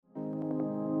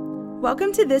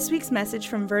Welcome to this week's message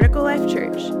from Vertical Life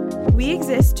Church. We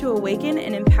exist to awaken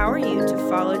and empower you to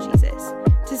follow Jesus.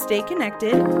 To stay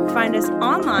connected, find us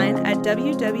online at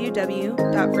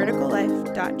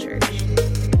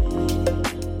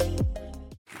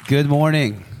www.verticallife.church. Good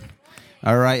morning.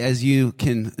 All right, as you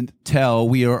can tell,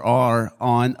 we are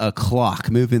on a clock,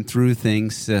 moving through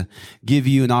things to give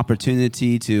you an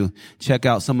opportunity to check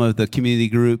out some of the community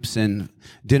groups and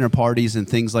dinner parties and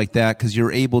things like that, because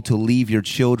you're able to leave your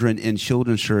children in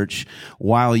children's church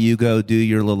while you go do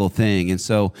your little thing. And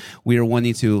so we are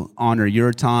wanting to honor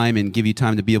your time and give you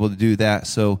time to be able to do that.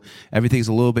 So everything's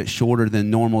a little bit shorter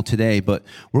than normal today, but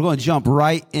we're going to jump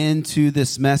right into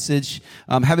this message.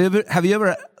 Have you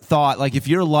ever thought, like, if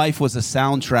your life was a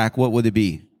soundtrack, what would it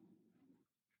be?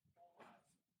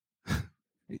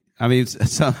 I mean,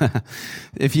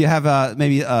 if you have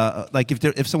like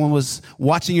if someone was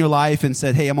watching your life and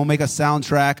said, "Hey, I'm gonna make a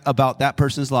soundtrack about that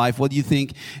person's life," what do you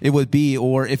think it would be?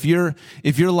 Or if your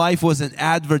life was an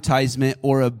advertisement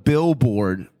or a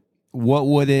billboard, what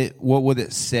would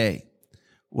it say?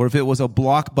 Or if it was a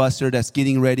blockbuster that's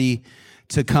getting ready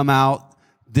to come out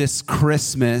this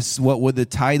Christmas, what would the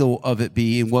title of it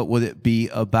be and what would it be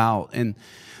about? And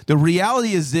the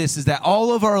reality is that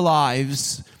all of our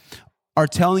lives are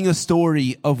telling a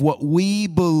story of what we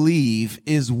believe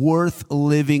is worth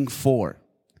living for.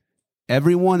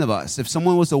 Every one of us. If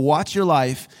someone was to watch your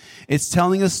life, it's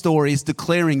telling a story, it's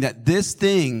declaring that this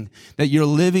thing that you're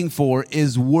living for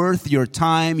is worth your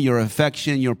time, your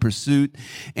affection, your pursuit,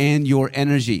 and your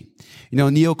energy. You know,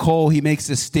 Neil Cole, he makes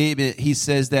a statement. He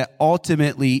says that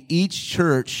ultimately each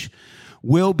church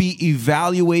will be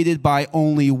evaluated by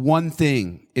only one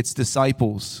thing, its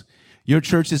disciples. Your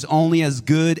church is only as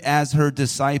good as her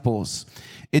disciples.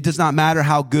 It does not matter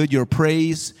how good your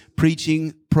praise,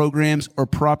 preaching, programs, or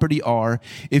property are.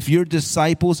 If your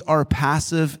disciples are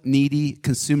passive, needy,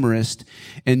 consumerist,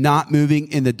 and not moving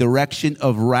in the direction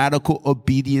of radical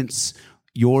obedience,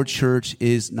 your church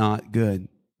is not good.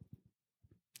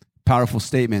 Powerful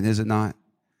statement, is it not?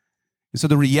 And so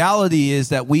the reality is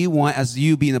that we want, as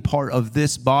you being a part of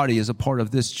this body, as a part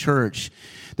of this church,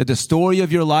 that the story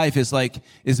of your life is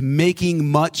making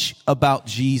much about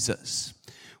Jesus.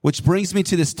 Which brings me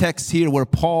to this text here where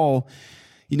Paul,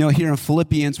 here in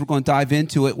Philippians, we're going to dive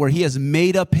into it, where he has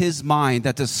made up his mind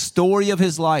that the story of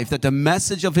his life, that the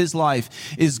message of his life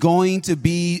is going to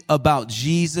be about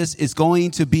Jesus, is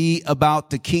going to be about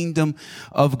the kingdom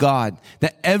of God.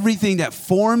 That everything that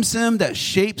forms him, that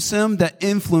shapes him, that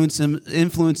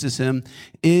influences him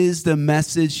is the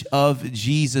message of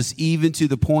Jesus, even to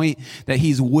the point that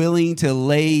he's willing to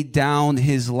lay down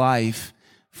his life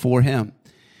for him.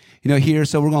 Here,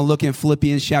 so we're going to look in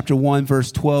Philippians chapter 1,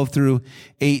 verse 12 through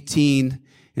 18.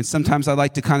 And sometimes I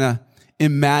like to kind of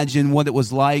imagine what it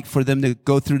was like for them to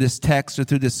go through this text or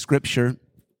through this scripture.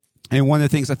 And one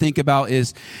of the things I think about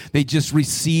is they just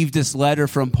received this letter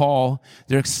from Paul.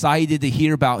 They're excited to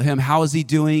hear about him. How is he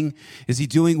doing? Is he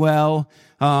doing well?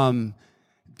 And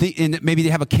maybe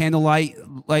they have a candlelight,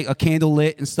 like a candle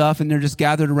lit and stuff, and they're just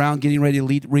gathered around getting ready to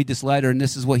read this letter. And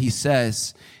this is what he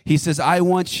says. He says, "I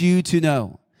want you to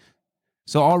know."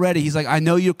 So already he's like, I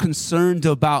know you're concerned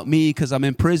about me because I'm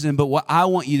in prison, but what I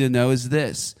want you to know is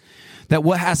this, that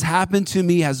what has happened to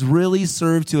me has really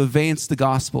served to advance the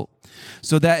gospel,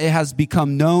 so that it has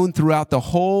become known throughout the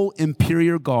whole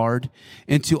imperial guard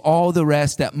and to all the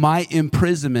rest that my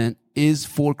imprisonment is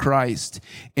for Christ.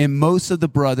 And most of the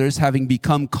brothers, having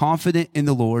become confident in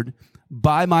the Lord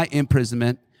by my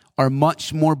imprisonment, are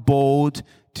much more bold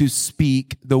to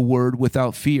speak the word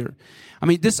without fear. I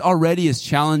mean, this already is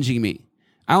challenging me.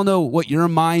 I don't know what your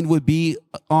mind would be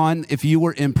on if you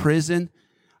were in prison.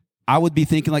 I would be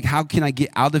thinking, like, how can I get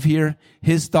out of here?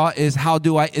 His thought is, how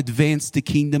do I advance the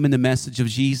kingdom and the message of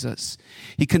Jesus?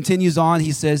 He continues on.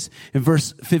 He says in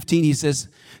verse 15, he says,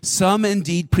 "Some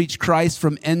indeed preach Christ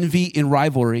from envy and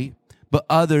rivalry, but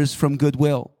others from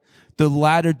goodwill. The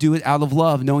latter do it out of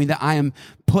love, knowing that I am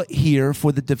put here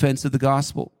for the defense of the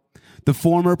gospel. The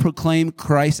former proclaim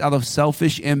Christ out of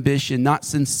selfish ambition, not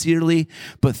sincerely,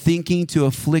 but thinking to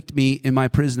afflict me in my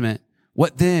imprisonment.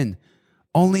 What then?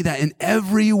 Only that in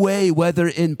every way, whether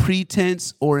in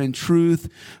pretense or in truth,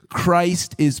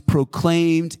 Christ is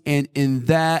proclaimed, and in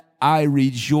that I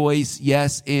rejoice.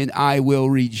 Yes, and I will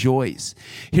rejoice."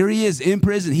 Here he is in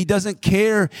prison. He doesn't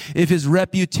care if his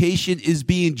reputation is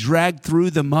being dragged through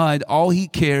the mud. All he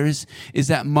cares is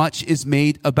that much is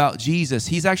made about Jesus.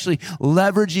 He's actually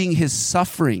leveraging his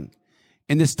suffering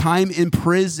in this time in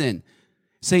prison,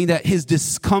 saying that his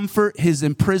discomfort, his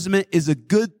imprisonment is a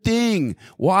good thing.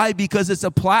 Why? Because it's a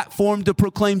platform to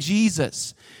proclaim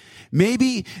Jesus.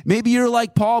 Maybe you're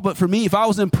like Paul, but for me, if I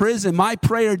was in prison, my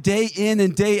prayer day in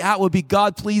and day out would be,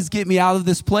 God, please get me out of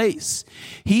this place.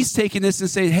 He's taking this and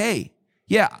saying, hey,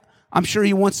 yeah, I'm sure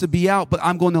he wants to be out, but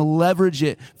I'm going to leverage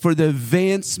it for the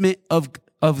advancement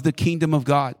of the kingdom of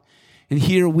God. And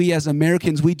here we as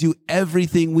Americans, we do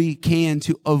everything we can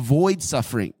to avoid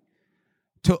suffering,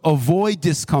 to avoid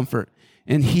discomfort.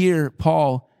 And here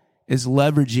Paul is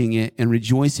leveraging it and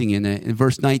rejoicing in it. In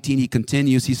verse 19, he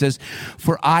continues, he says,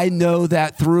 for I know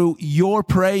that through your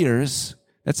prayers,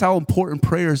 that's how important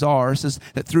prayers are. It says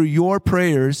that through your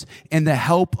prayers and the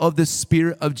help of the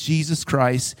Spirit of Jesus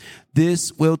Christ,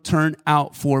 this will turn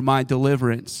out for my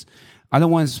deliverance. I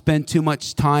don't want to spend too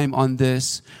much time on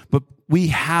this, but we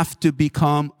have to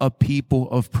become a people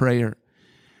of prayer.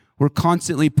 We're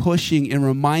constantly pushing and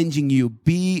reminding you,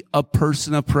 be a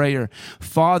person of prayer.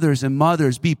 Fathers and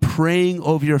mothers, be praying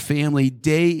over your family.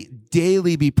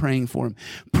 Daily be praying for them.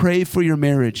 Pray for your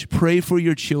marriage. Pray for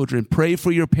your children. Pray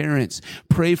for your parents.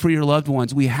 Pray for your loved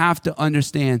ones. We have to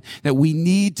understand that we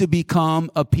need to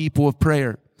become a people of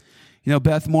prayer. You know,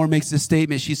 Beth Moore makes this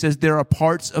statement. She says, there are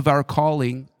parts of our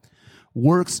calling,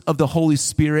 works of the Holy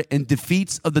Spirit, and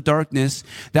defeats of the darkness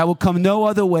that will come no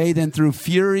other way than through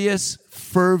furious,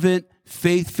 fervent,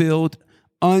 faith-filled,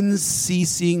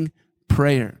 unceasing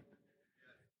prayer.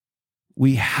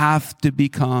 We have to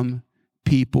become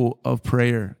people of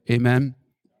prayer. Amen.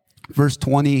 Verse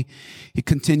 20, he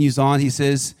continues on. He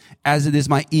says, as it is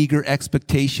my eager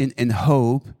expectation and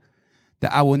hope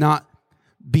that I will not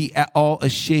be at all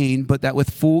ashamed, but that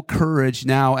with full courage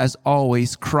now, as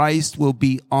always, Christ will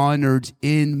be honored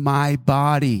in my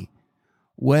body,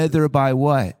 whether by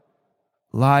what?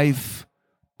 Life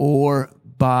or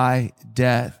by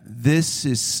death. This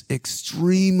is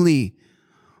extremely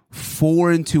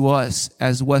foreign to us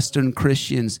as Western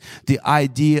Christians, the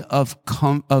idea of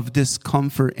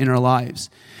discomfort in our lives.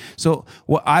 So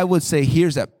what I would say here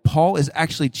is that Paul is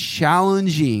actually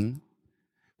challenging.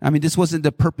 I mean, this wasn't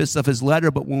the purpose of his letter,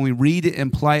 but when we read it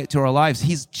and apply it to our lives,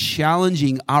 he's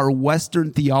challenging our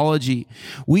Western theology.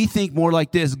 We think more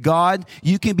like this: God,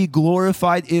 you can be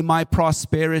glorified in my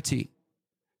prosperity.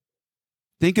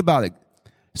 Think about it.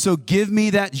 So give me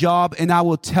that job and I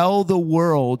will tell the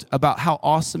world about how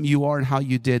awesome you are and how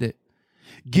you did it.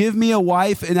 Give me a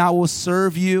wife and I will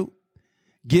serve you.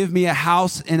 Give me a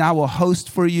house and I will host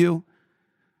for you.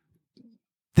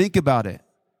 Think about it.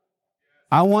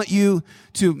 I want you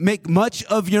to make much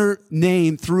of your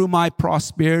name through my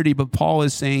prosperity, but Paul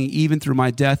is saying even through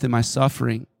my death and my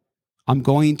suffering, I'm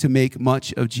going to make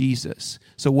much of Jesus.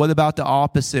 So what about the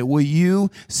opposite? Will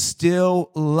you still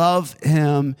love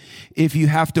him if you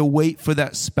have to wait for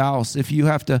that spouse, if you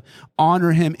have to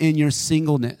honor him in your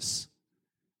singleness?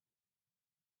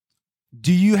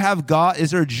 Do you have God?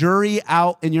 Is there a jury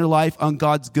out in your life on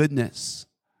God's goodness?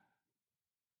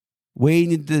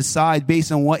 Waiting to decide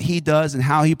based on what he does and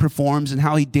how he performs and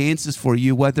how he dances for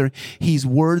you, whether he's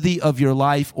worthy of your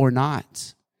life or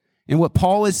not. And what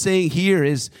Paul is saying here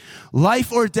is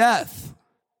life or death.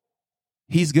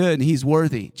 He's good and he's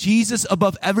worthy. Jesus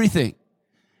above everything.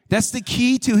 That's the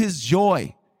key to his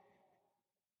joy,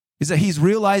 is that he's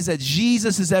realized that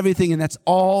Jesus is everything and that's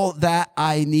all that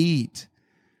I need.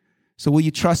 So will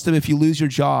you trust him if you lose your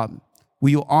job? Will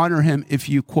you honor him if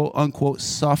you quote unquote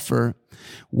suffer?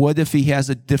 What if he has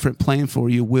a different plan for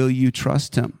you? Will you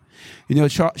trust him? You know,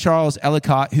 Charles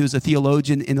Ellicott, who's a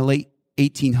theologian in the late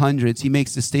 1800s, he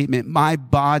makes the statement, my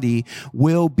body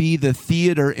will be the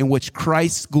theater in which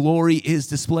Christ's glory is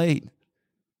displayed.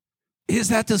 Is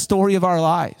that the story of our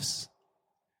lives?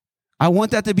 I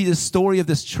want that to be the story of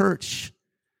this church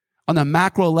on a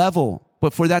macro level,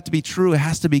 but for that to be true, it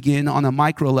has to begin on a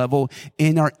micro level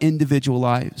in our individual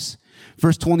lives.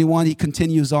 Verse 21, he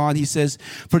continues on. He says,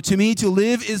 for to me to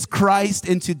live is Christ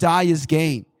and to die is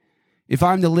gain. If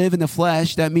I'm to live in the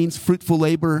flesh, that means fruitful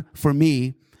labor for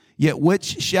me. Yet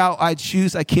which shall I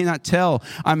choose? I cannot tell.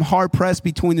 I'm hard pressed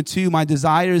between the two. My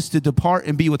desire is to depart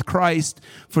and be with Christ,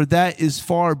 for that is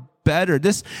far better.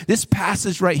 This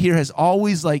passage right here has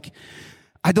always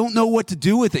I don't know what to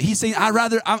do with it. He's saying, I'd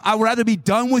rather be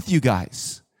done with you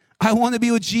guys. I want to be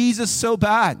with Jesus so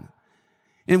bad.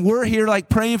 And we're here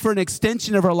praying for an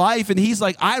extension of our life. And he's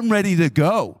like, I'm ready to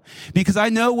go because I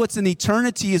know what's in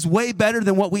eternity is way better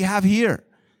than what we have here.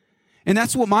 And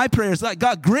that's what my prayer is like.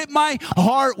 God, grip my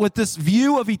heart with this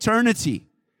view of eternity,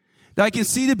 that I can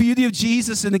see the beauty of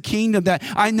Jesus in the kingdom, that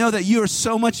I know that you are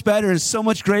so much better and so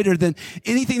much greater than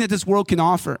anything that this world can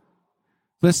offer.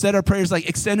 But instead our prayers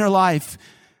extend our life,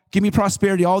 give me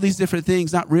prosperity, all these different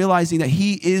things, not realizing that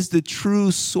he is the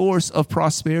true source of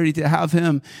prosperity. To have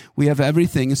him, we have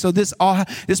everything. And so this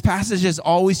passage has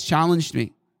always challenged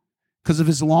me. because of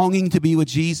his longing to be with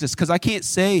Jesus. Because I can't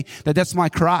say that that's my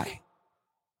cry.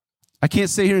 I can't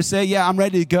sit here and say, yeah, I'm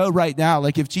ready to go right now.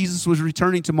 Like if Jesus was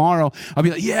returning tomorrow, I'll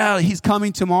be like, yeah, he's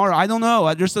coming tomorrow. I don't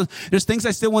know. There's things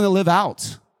I still want to live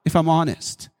out, if I'm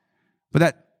honest. But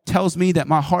that tells me that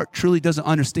my heart truly doesn't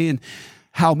understand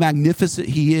how magnificent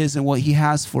he is and what he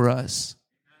has for us.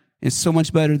 It's so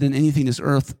much better than anything this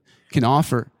earth can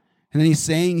offer. And then he's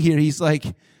saying here, he's like,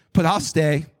 but I'll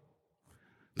stay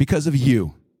because of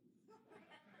you.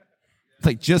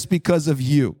 Like just because of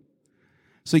you.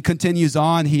 So he continues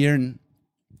on here, and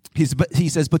he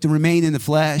says, but to remain in the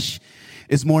flesh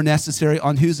is more necessary.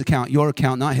 On whose account? Your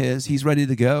account, not his. He's ready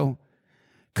to go.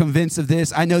 Convinced of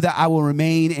this, I know that I will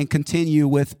remain and continue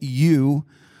with you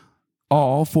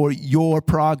all for your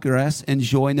progress and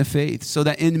joy in the faith, so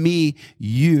that in me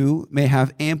you may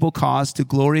have ample cause to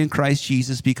glory in Christ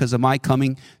Jesus because of my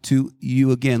coming to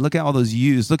you again. Look at all those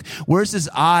yous. Look, where's his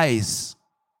eyes?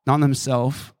 Not on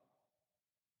himself.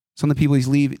 It's on the people he's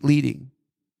leading.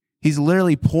 He's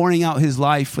literally pouring out his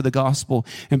life for the gospel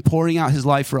and pouring out his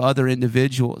life for other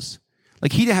individuals.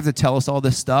 Like he didn't have to tell us all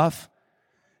this stuff.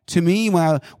 To me,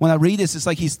 when I read this, it's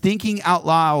like he's thinking out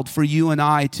loud for you and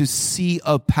I to see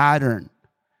a pattern,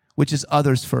 which is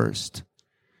others first.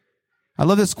 I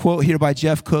love this quote here by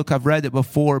Jeff Cook. I've read it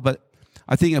before, but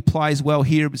I think it applies well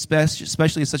here,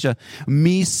 especially in such a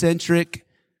me-centric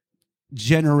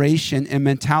generation and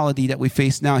mentality that we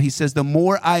face now. He says, the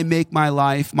more I make my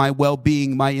life, my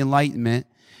well-being, my enlightenment,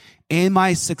 and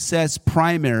my success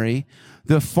primary,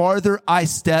 the farther I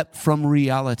step from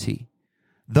reality.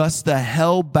 Thus, the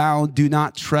hell-bound do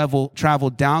not travel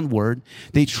downward.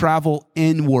 They travel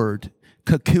inward,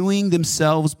 cocooning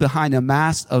themselves behind a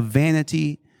mask of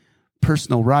vanity,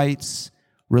 personal rights,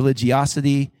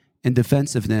 religiosity, and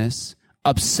defensiveness.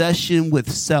 Obsession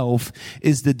with self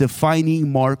is the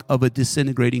defining mark of a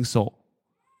disintegrating soul.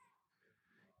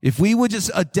 If we would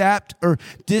just adapt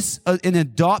and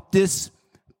adopt this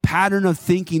pattern of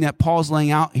thinking that Paul's laying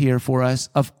out here for us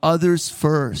of others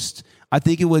first, I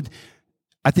think it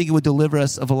would deliver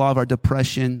us of a lot of our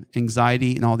depression,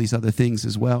 anxiety, and all these other things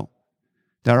as well.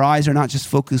 That our eyes are not just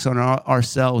focused on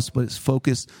ourselves, but it's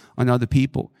focused on other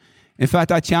people. In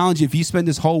fact, I challenge you, if you spend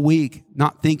this whole week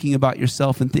not thinking about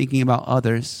yourself and thinking about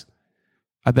others,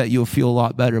 I bet you'll feel a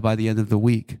lot better by the end of the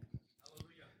week.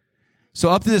 So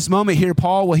up to this moment here,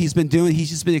 Paul, what he's been doing, he's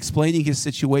just been explaining his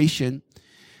situation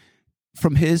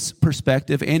from his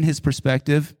perspective and his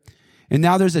perspective. And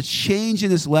now there's a change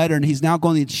in this letter, and he's now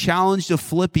going to challenge the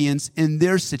Philippians in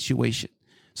their situation.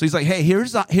 So he's like, hey,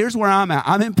 here's where I'm at.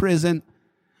 I'm in prison.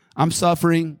 I'm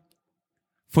suffering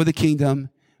for the kingdom.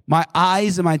 My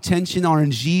eyes and my attention are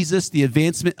in Jesus, the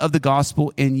advancement of the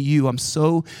gospel, and you. I'm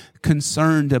so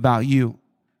concerned about you.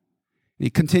 He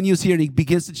continues here, and he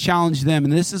begins to challenge them.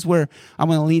 And this is where I'm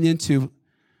going to lean into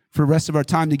for the rest of our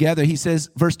time together. He says,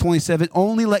 verse 27,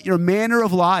 only let your manner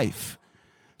of life,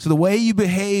 so the way you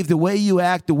behave, the way you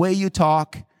act, the way you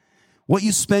talk, what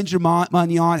you spend your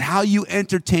money on, how you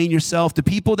entertain yourself, the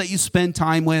people that you spend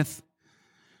time with,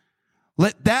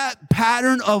 let that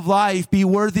pattern of life be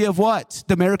worthy of what?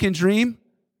 The American dream?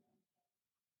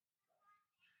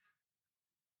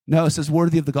 No, it says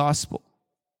worthy of the gospel.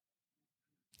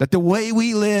 That the way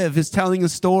we live is telling a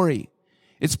story.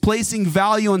 It's placing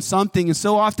value on something. And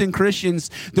so often Christians,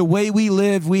 the way we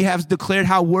live, we have declared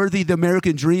how worthy the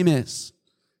American dream is.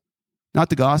 Not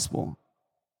the gospel.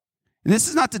 And this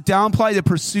is not to downplay the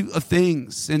pursuit of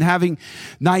things and having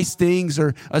nice things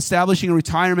or establishing a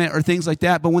retirement or things like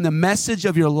that. But when the message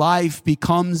of your life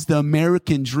becomes the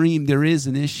American dream, there is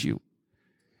an issue.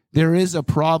 There is a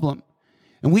problem.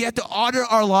 And we have to audit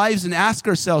our lives and ask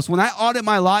ourselves, when I audit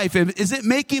my life, is it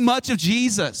making much of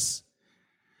Jesus?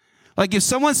 Like if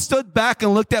someone stood back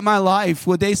and looked at my life,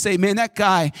 would they say, man, that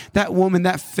guy, that woman,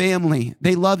 that family,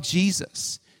 they love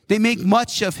Jesus. They make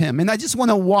much of him. And I just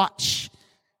want to watch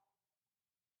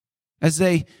as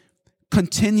they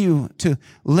continue to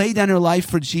lay down their life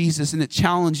for Jesus, and it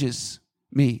challenges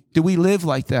me. Do we live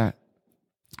like that?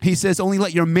 He says, only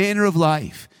let your manner of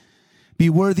life be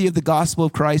worthy of the gospel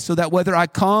of Christ, so that whether I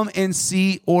come and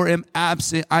see or am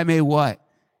absent, I may what?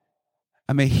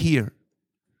 I may hear.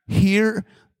 Hear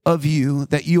of you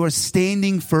that you are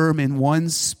standing firm in one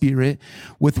spirit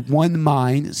with one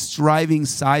mind, striving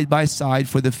side by side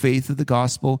for the faith of the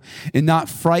gospel, and not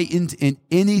frightened in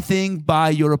anything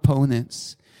by your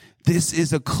opponents. This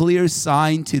is a clear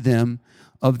sign to them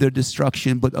of their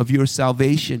destruction, but of your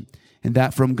salvation, and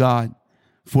that from God.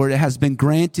 For it has been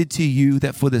granted to you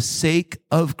that for the sake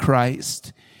of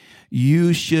Christ,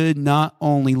 you should not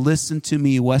only listen to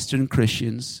me, Western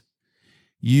Christians,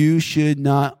 you should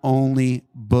not only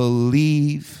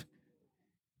believe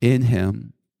in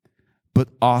him, but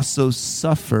also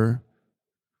suffer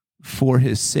for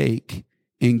his sake,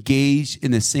 engage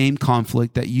in the same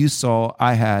conflict that you saw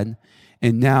I had,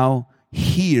 and now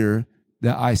hear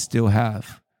that I still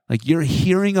have. Like, you're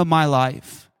hearing of my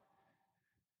life,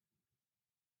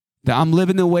 that I'm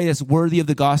living in a way that's worthy of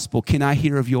the gospel. Can I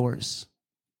hear of yours?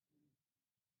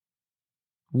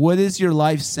 What is your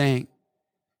life saying?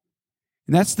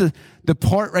 And that's the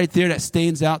part right there that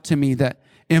stands out to me, that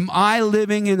am I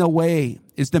living in a way,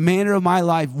 is the manner of my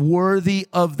life worthy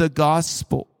of the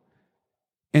gospel?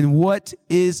 And what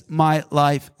is my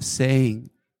life saying?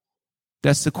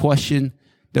 That's the question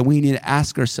that we need to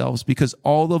ask ourselves, because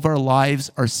all of our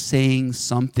lives are saying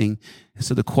something. And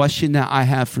so the question that I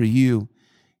have for you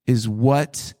is,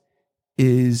 what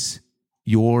is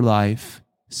your life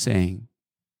saying?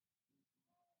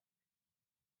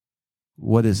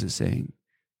 What is it saying?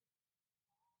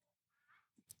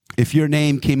 If your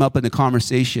name came up in the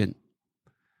conversation,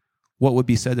 what would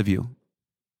be said of you?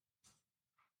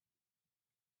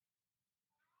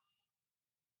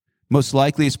 Most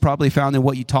likely, it's probably found in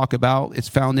what you talk about. It's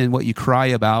found in what you cry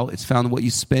about. It's found in what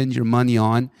you spend your money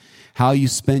on, how you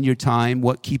spend your time,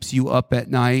 what keeps you up at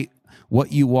night,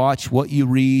 what you watch, what you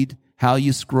read, how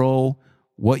you scroll,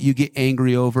 what you get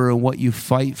angry over, and what you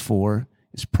fight for.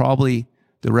 It's probably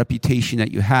the reputation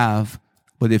that you have.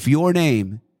 But if your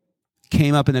name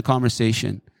came up in a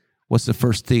conversation, what's the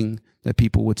first thing that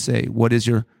people would say? What is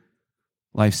your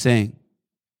life saying?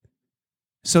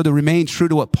 So to remain true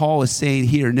to what Paul is saying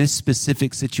here in this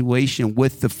specific situation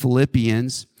with the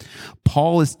Philippians,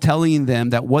 Paul is telling them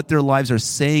that what their lives are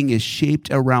saying is shaped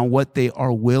around what they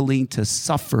are willing to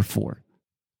suffer for.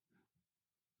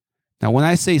 Now, when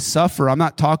I say suffer, I'm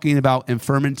not talking about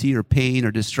infirmity or pain or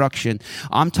destruction.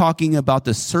 I'm talking about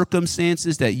the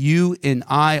circumstances that you and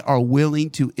I are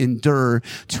willing to endure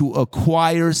to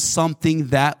acquire something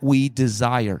that we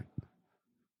desire.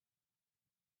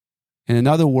 And in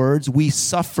other words, we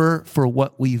suffer for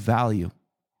what we value.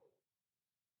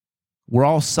 We're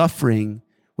all suffering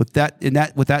with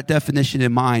that definition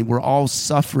in mind. We're all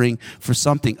suffering for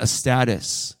something, a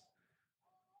status,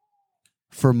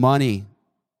 for money,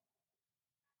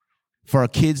 for our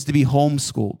kids to be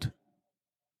homeschooled.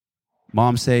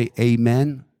 Mom say,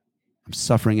 amen. I'm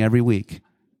suffering every week.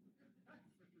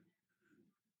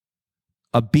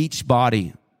 A beach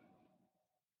body.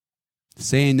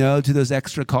 Saying no to those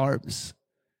extra carbs.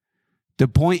 The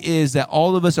point is that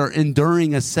all of us are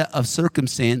enduring a set of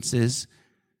circumstances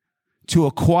to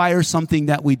acquire something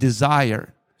that we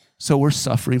desire. So we're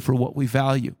suffering for what we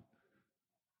value.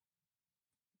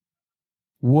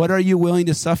 What are you willing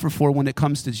to suffer for when it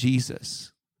comes to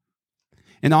Jesus?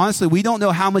 And honestly, we don't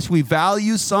know how much we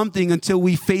value something until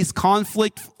we face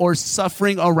conflict or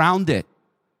suffering around it.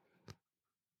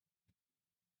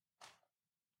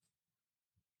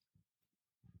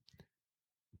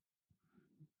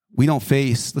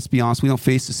 Let's be honest, we don't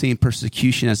face the same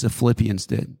persecution as the Philippians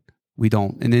did. We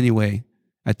don't in any way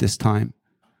at this time.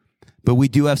 But we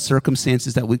do have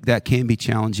circumstances that can be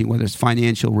challenging, whether it's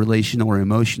financial, relational, or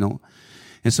emotional.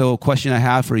 And so a question I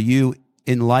have for you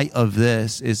in light of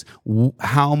this is,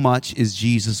 how much is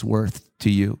Jesus worth to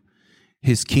you?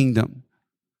 His kingdom.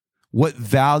 What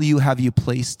value have you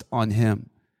placed on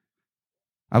him?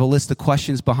 I have a list of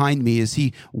questions behind me. Is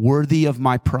he worthy of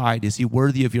my pride? Is he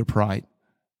worthy of your pride?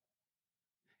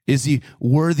 Is he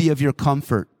worthy of your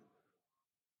comfort?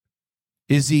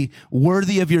 Is he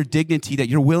worthy of your dignity, that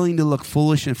you're willing to look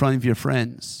foolish in front of your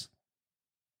friends?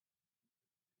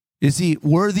 Is he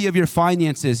worthy of your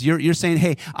finances? You're saying,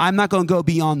 hey, I'm not going to go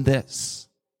beyond this.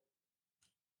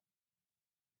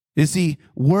 Is he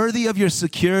worthy of your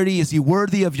security? Is he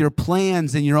worthy of your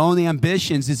plans and your own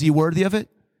ambitions? Is he worthy of it?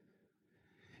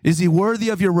 Is he worthy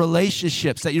of your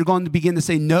relationships, that you're going to begin to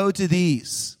say no to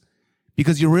these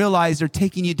because you realize they're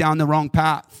taking you down the wrong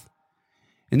path?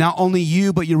 And not only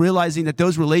you, but you're realizing that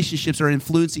those relationships are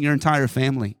influencing your entire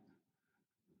family.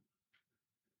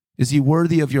 Is he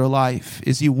worthy of your life?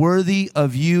 Is he worthy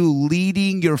of you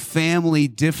leading your family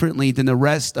differently than the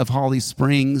rest of Holly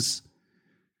Springs,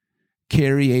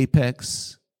 Cary,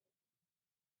 Apex?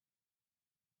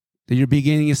 That you're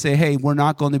beginning to say, hey, we're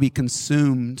not going to be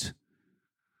consumed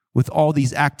with all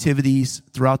these activities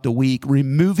throughout the week,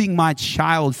 removing my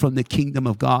child from the kingdom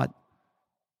of God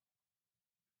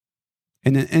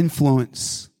and the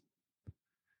influence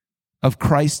of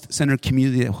Christ-centered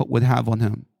community that would have on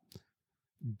him.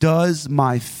 Does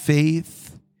my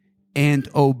faith and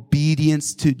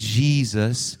obedience to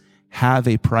Jesus have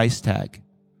a price tag?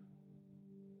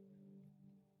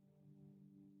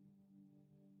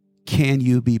 Can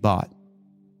you be bought?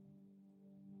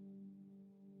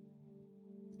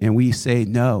 And we say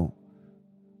no,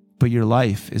 but your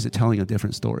life, is it telling a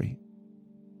different story?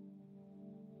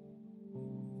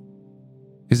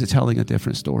 Is it telling a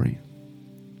different story?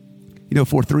 You know,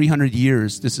 for 300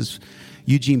 years, this is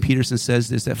Eugene Peterson says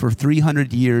this, that for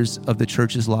 300 years of the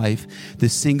church's life, the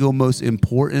single most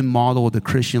important model of the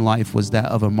Christian life was that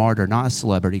of a martyr, not a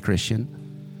celebrity Christian,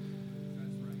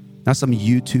 not some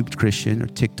YouTube Christian or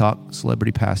TikTok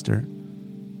celebrity pastor.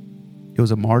 It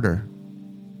was a martyr.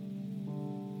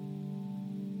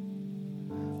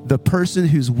 The person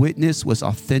whose witness was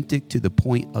authentic to the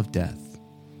point of death.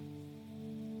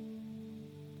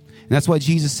 And that's why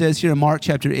Jesus says here in Mark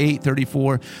chapter 8,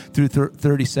 34 through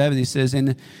 37, he says,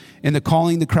 in the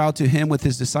calling the crowd to him with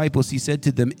his disciples, he said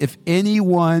to them, if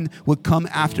anyone would come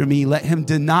after me, let him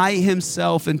deny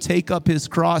himself and take up his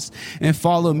cross and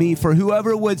follow me. For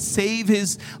whoever would save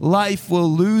his life will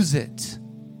lose it.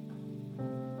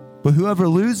 But whoever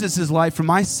loses his life for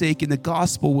my sake in the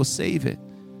gospel will save it.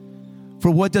 For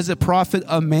what does it profit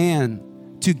a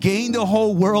man to gain the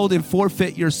whole world and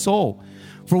forfeit your soul?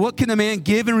 For what can a man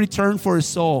give in return for his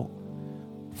soul?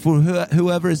 For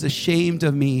whoever is ashamed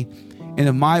of me and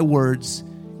of my words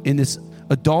in this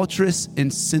adulterous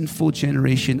and sinful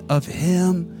generation, of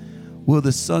him will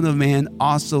the Son of Man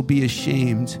also be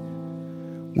ashamed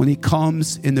when he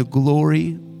comes in the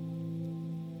glory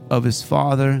of his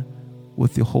Father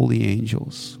with the holy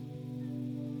angels.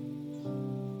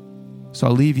 So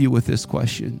I'll leave you with this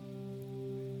question.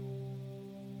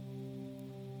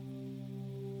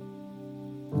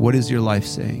 What is your life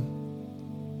saying?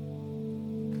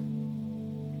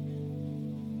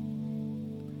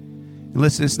 And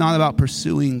listen, it's not about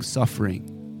pursuing suffering,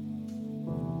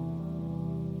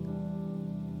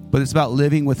 but it's about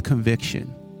living with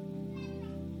conviction.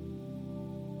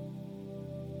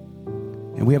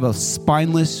 And we have a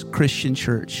spineless Christian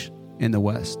church in the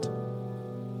West.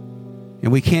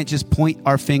 And we can't just point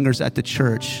our fingers at the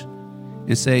church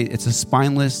and say it's a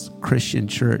spineless Christian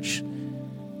church,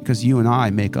 because you and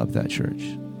I make up that church.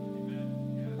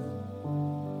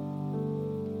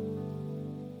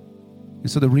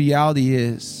 And so the reality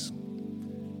is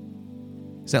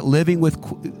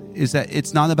that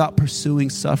it's not about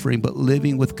pursuing suffering, but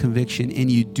living with conviction.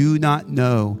 And you do not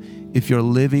know if you're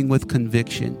living with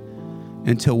conviction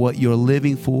until what you're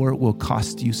living for will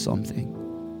cost you something.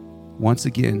 Once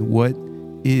again, what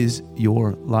is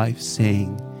your life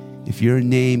saying? If your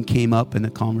name came up in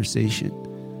the conversation,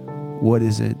 what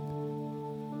is it?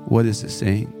 What is it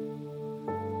saying?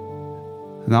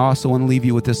 And I also want to leave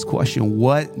you with this question.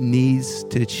 What needs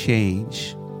to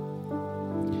change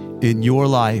in your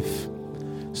life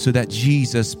so that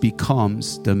Jesus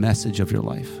becomes the message of your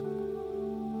life?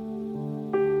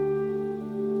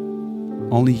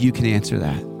 Only you can answer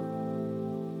that.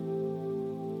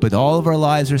 But all of our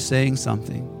lives are saying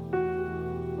something.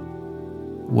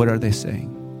 What are they saying?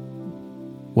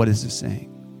 What is it saying?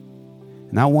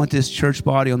 And I want this church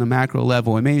body on the macro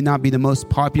level. It may not be the most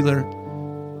popular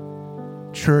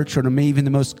church, or maybe even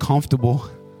the most comfortable.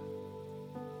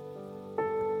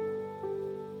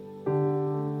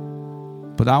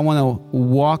 But I want to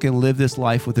walk and live this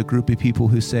life with a group of people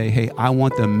who say, hey, I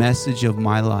want the message of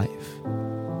my life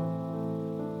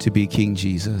to be King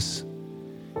Jesus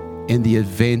in the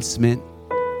advancement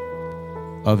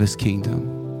of his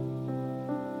kingdom.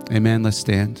 Amen. Let's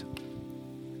stand.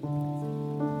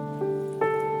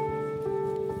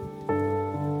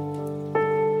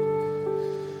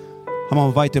 I'm going to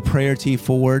invite the prayer team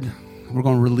forward. We're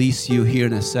going to release you here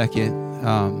in a second.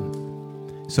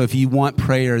 So if you want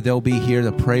prayer, they'll be here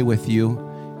to pray with you.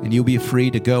 And you'll be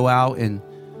free to go out and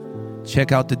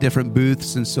check out the different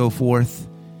booths and so forth.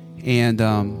 And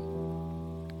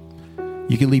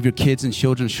you can leave your kids in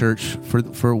children's church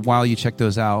for a while you check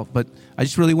those out. But I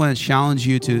just really want to challenge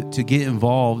you to get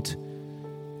involved.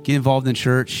 Get involved in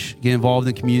church. Get involved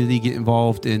in community. Get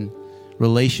involved in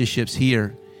relationships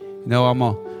here. You know, I'm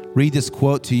going to read this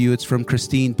quote to you. It's from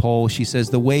Christine Pohl. She says,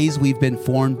 the ways we've been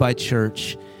formed by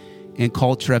church and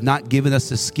culture have not given us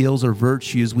the skills or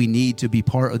virtues we need to be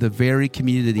part of the very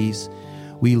communities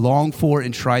we long for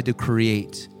and try to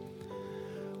create.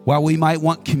 While we might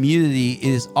want community, it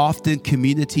is often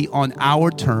community on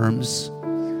our terms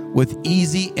with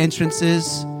easy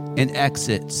entrances and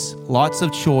exits, lots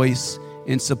of choice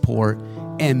and support,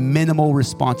 and minimal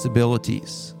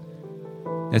responsibilities.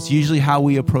 That's usually how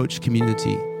we approach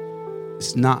community.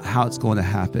 It's not how it's going to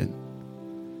happen.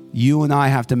 You and I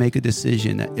have to make a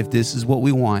decision that if this is what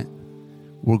we want,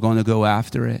 we're going to go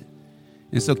after it.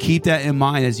 And so keep that in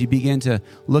mind as you begin to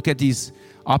look at these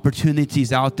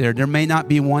opportunities out there. There may not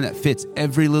be one that fits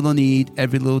every little need,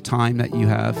 every little time that you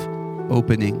have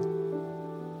opening.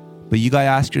 But you got to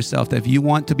ask yourself that if you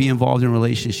want to be involved in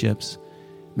relationships,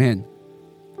 man,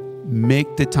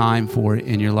 make the time for it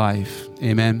in your life.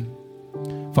 Amen.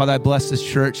 Father, I bless this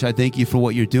church. I thank you for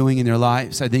what you're doing in their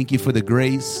lives. I thank you for the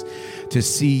grace to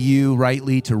see you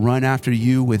rightly, to run after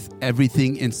you with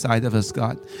everything inside of us,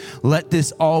 God. Let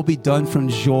this all be done from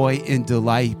joy and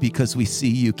delight because we see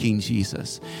you, King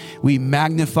Jesus. We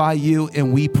magnify you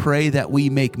and we pray that we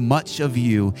make much of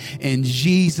you. In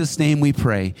Jesus' name we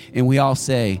pray. And we all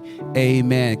say,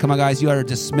 amen. Come on, guys. You are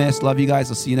dismissed. Love you guys.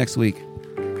 I'll see you next week.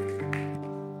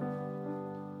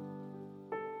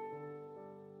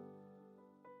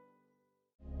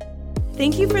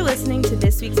 Thank you for listening to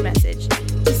this week's message.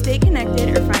 To stay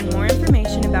connected or find more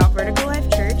information about Vertical Life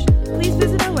Church, please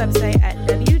visit our website at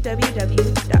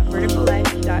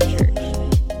www.verticallife.church.